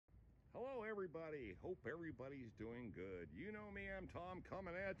everybody. Hope everybody's doing good. You know me, I'm Tom,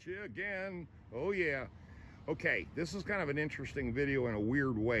 coming at you again. Oh yeah. Okay, this is kind of an interesting video in a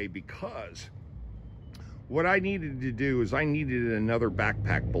weird way, because what I needed to do is I needed another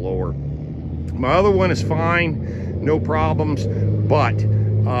backpack blower. My other one is fine, no problems, but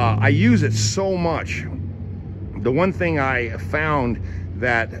I use it so much. The one thing I found,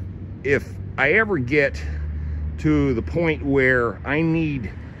 that if I ever get to the point where I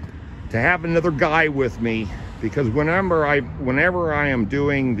need to have another guy with me, because whenever I am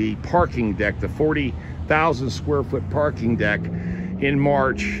doing the parking deck, the 40,000 square foot parking deck in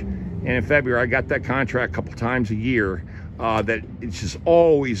March and in February, I got that contract a couple times a year, that it's just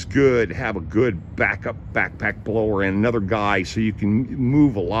always good to have a good backup backpack blower and another guy so you can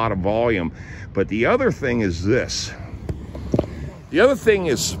move a lot of volume. But the other thing is this. The other thing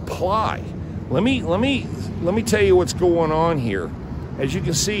is supply. Let me tell you what's going on here. As you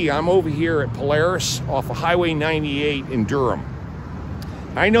can see, I'm over here at Polaris off of Highway 98 in Durham.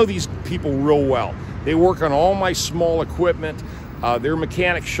 I know these people real well. They work on all my small equipment. Their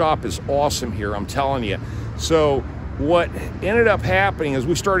mechanic shop is awesome here, I'm telling you. So what ended up happening is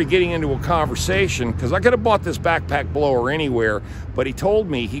we started getting into a conversation, because I could have bought this backpack blower anywhere, but he told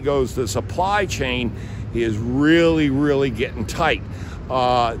me, he goes, the supply chain is really getting tight.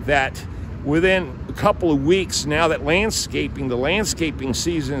 That within a couple of weeks, now that the landscaping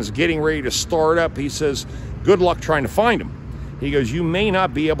season is getting ready to start up, he says, good luck trying to find them. He goes, you may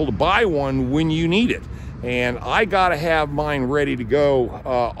not be able to buy one when you need it. And I gotta have mine ready to go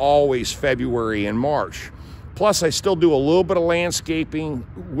always February and March. Plus, I still do a little bit of landscaping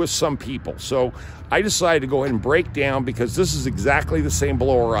with some people. So I decided to go ahead and break down, because this is exactly the same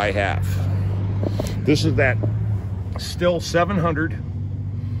blower I have. This is that Still 700.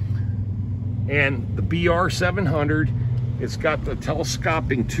 And the BR 700, it's got the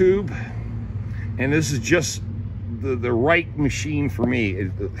telescoping tube, and this is just the right machine for me.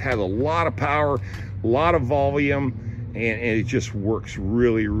 It has a lot of power, a lot of volume, and it just works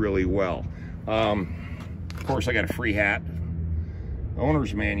really well. Of course, I got a free hat,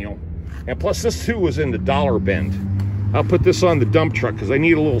 owner's manual, and plus this too was in the dollar bend. I'll put this on the dump truck because I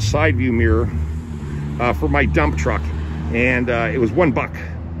need a little side view mirror for my dump truck, and it was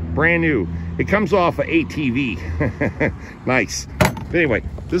 $1, brand new. It comes off of ATV. Nice. But anyway,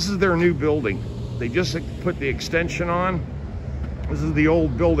 this is their new building. They just put the extension on. This is the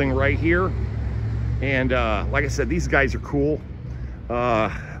old building right here. And like I said, these guys are cool.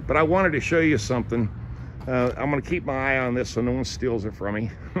 But I wanted to show you something. I'm gonna keep my eye on this so no one steals it from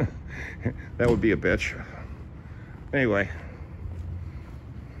me. That would be a bitch. Anyway.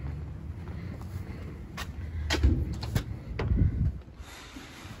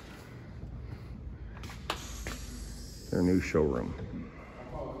 Their new showroom.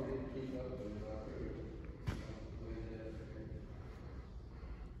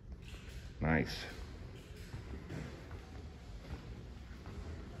 Nice.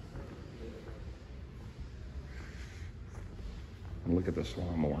 And look at this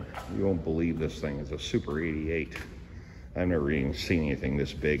lawnmower. You won't believe this thing. It's a Super 88. I've never even seen anything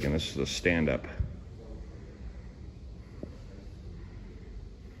this big, and this is a stand-up.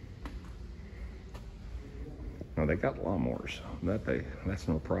 Now, they got lawnmowers. That's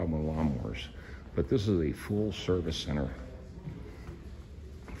no problem with lawnmowers. But this is a full service center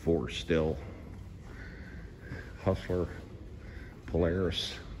for Still, Hustler,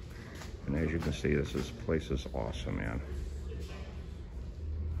 Polaris. And as you can see, this place is awesome, man.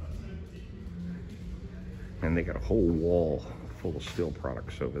 And they got a whole wall full of Still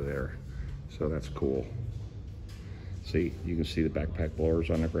products over there. So that's cool. See, you can see the backpack blowers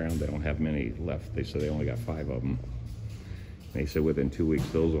on the ground. They don't have many left. They said they only got 5 of them. They said within 2 weeks,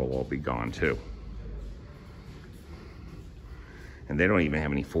 those will all be gone too. And they don't even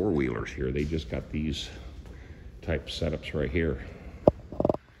have any 4-wheelers here. They just got these type setups right here.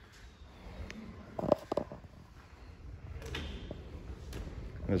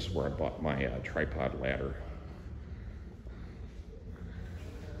 This is where I bought my tripod ladder.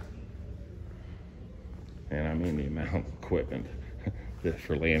 And I mean, the amount of equipment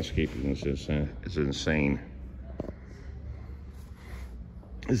for landscaping is insane.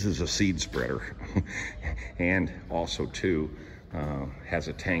 This is a seed spreader. And also too, has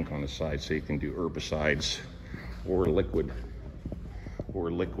a tank on the side so you can do herbicides or liquid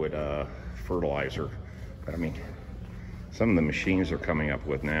fertilizer. But I mean, some of the machines they're coming up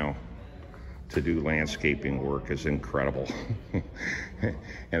with now to do landscaping work is incredible.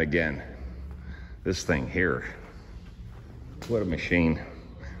 And again, this thing here, what a machine.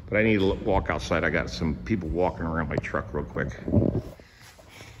 But I need to walk outside. I got some people walking around my truck real quick.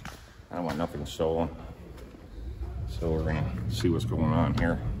 I don't want nothing stolen. So we're gonna see what's going on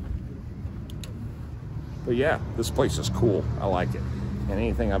here. But yeah, this place is cool. I like it. And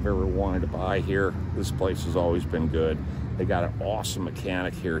anything I've ever wanted to buy here, this place has always been good. They got an awesome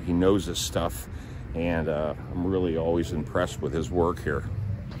mechanic here. He knows his stuff. And I'm really always impressed with his work here.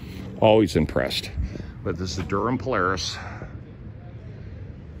 Always impressed. But this is the Durham Polaris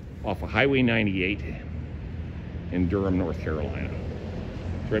off of Highway 98 in Durham, North Carolina.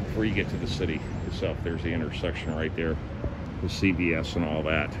 It's right before you get to the city itself. There's the intersection right there with CVS and all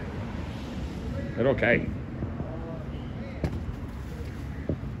that. But okay.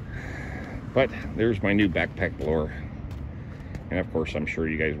 But there's my new backpack blower. And of course, I'm sure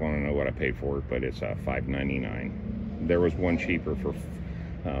you guys want to know what I paid for it, but it's $5.99. There was one cheaper for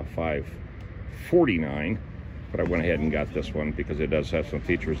 $5.49, but I went ahead and got this one because it does have some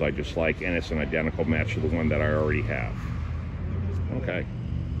features I just like, and it's an identical match to the one that I already have. Okay.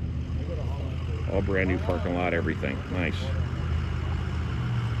 All brand new parking lot, everything. Nice.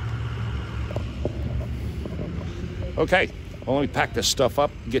 Okay, well, let me pack this stuff up,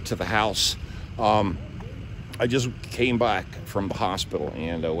 get to the house. I just came back from the hospital,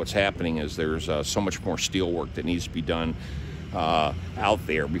 and what's happening is there's so much more steel work that needs to be done out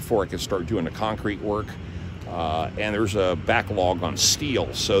there before I can start doing the concrete work. And there's a backlog on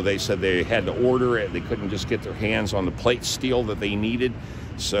steel, so they said they had to order it. They couldn't just get their hands on the plate steel that they needed.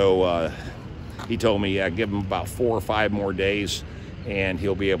 So he told me, give him about 4 or 5 more days, and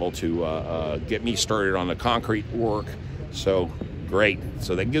he'll be able to get me started on the concrete work. So great.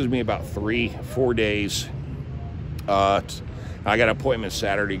 So that gives me about 3-4 days. I got an appointment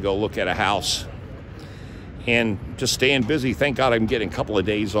Saturday to go look at a house, and just staying busy. Thank God I'm getting a couple of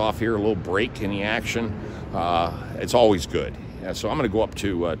days off here, a little break in the action. It's always good. So I'm going to go up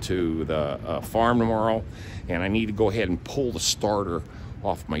to the farm tomorrow, and I need to go ahead and pull the starter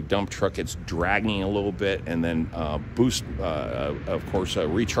off my dump truck. It's dragging a little bit, and then of course,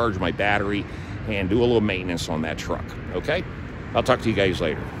 recharge my battery and do a little maintenance on that truck. Okay? I'll talk to you guys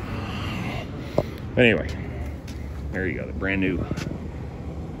later. Anyway, there you go, the brand new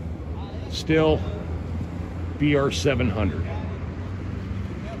Stihl BR700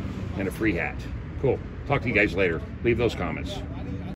 and a free hat. Cool. Talk to you guys later. Leave those comments.